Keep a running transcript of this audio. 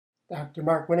Dr.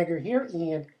 Mark Winegar here,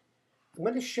 and I'm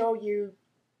going to show you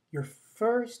your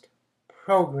first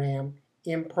program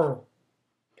in Perl.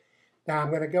 Now I'm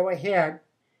going to go ahead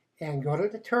and go to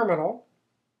the terminal,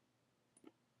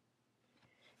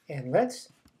 and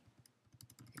let's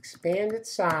expand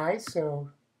its size so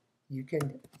you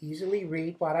can easily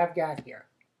read what I've got here.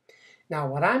 Now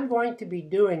what I'm going to be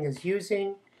doing is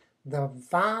using the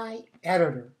Vi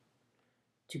editor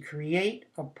to create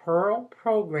a Perl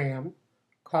program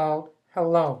called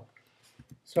Hello.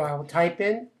 So I will type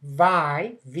in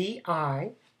Vi,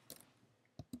 V-I,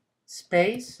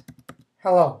 space,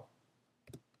 hello.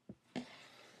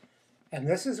 And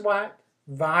this is what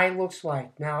Vi looks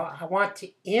like. Now I want to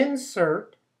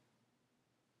insert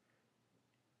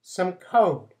some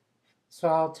code. So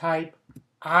I'll type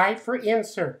I for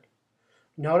insert.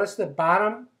 Notice the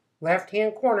bottom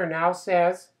left-hand corner now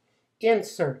says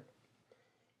insert.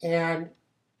 And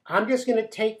I'm just going to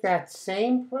take that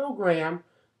same program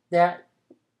that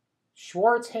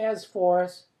Schwartz has for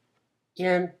us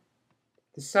in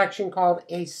the section called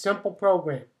A Simple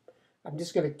Program. I'm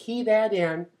just going to key that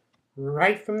in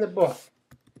right from the book.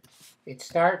 It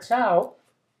starts out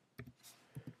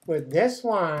with this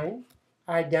line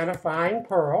identifying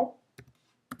Perl.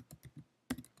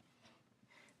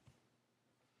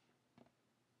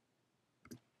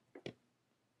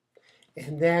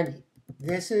 And then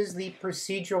this is the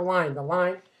procedural line, the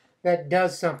line that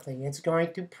does something. It's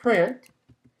going to print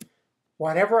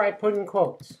whatever I put in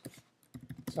quotes.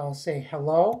 So I'll say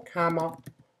hello, comma,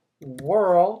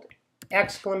 world,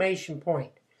 exclamation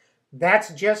point.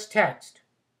 That's just text.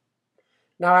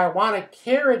 Now I want a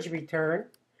carriage return,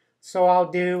 so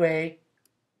I'll do a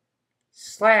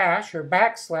slash or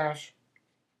backslash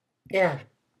n.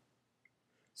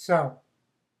 So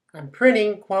I'm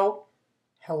printing, quote,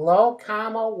 hello,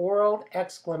 comma, world,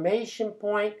 exclamation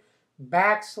point,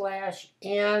 backslash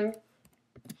n.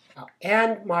 I'll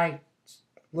end my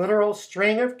literal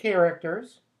string of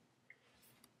characters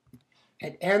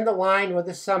and end the line with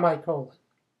a semicolon.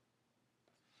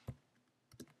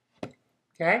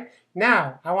 Okay,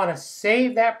 now I want to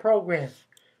save that program.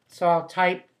 So I'll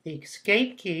type the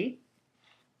escape key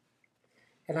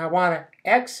and I want to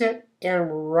exit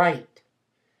and write.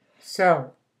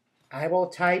 So I will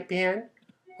type in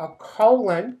a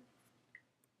colon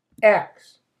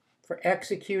X for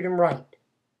execute and write.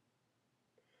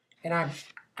 And I'm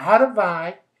out of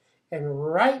Vi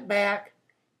and right back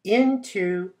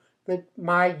into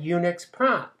my Unix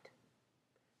prompt.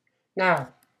 Now,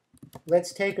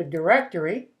 let's take a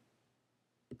directory.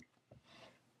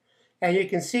 And you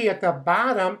can see at the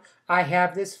bottom, I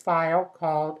have this file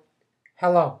called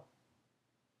hello.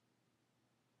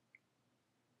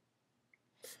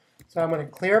 So I'm going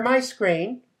to clear my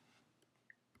screen.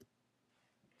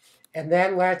 And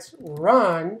then let's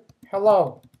run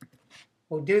hello.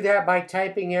 We'll do that by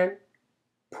typing in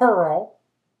Perl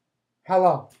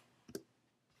hello.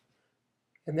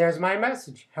 And there's my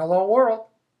message. Hello world.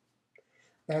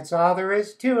 That's all there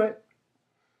is to it.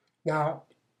 Now,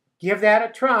 give that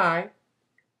a try,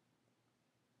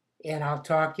 and I'll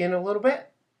talk in a little bit.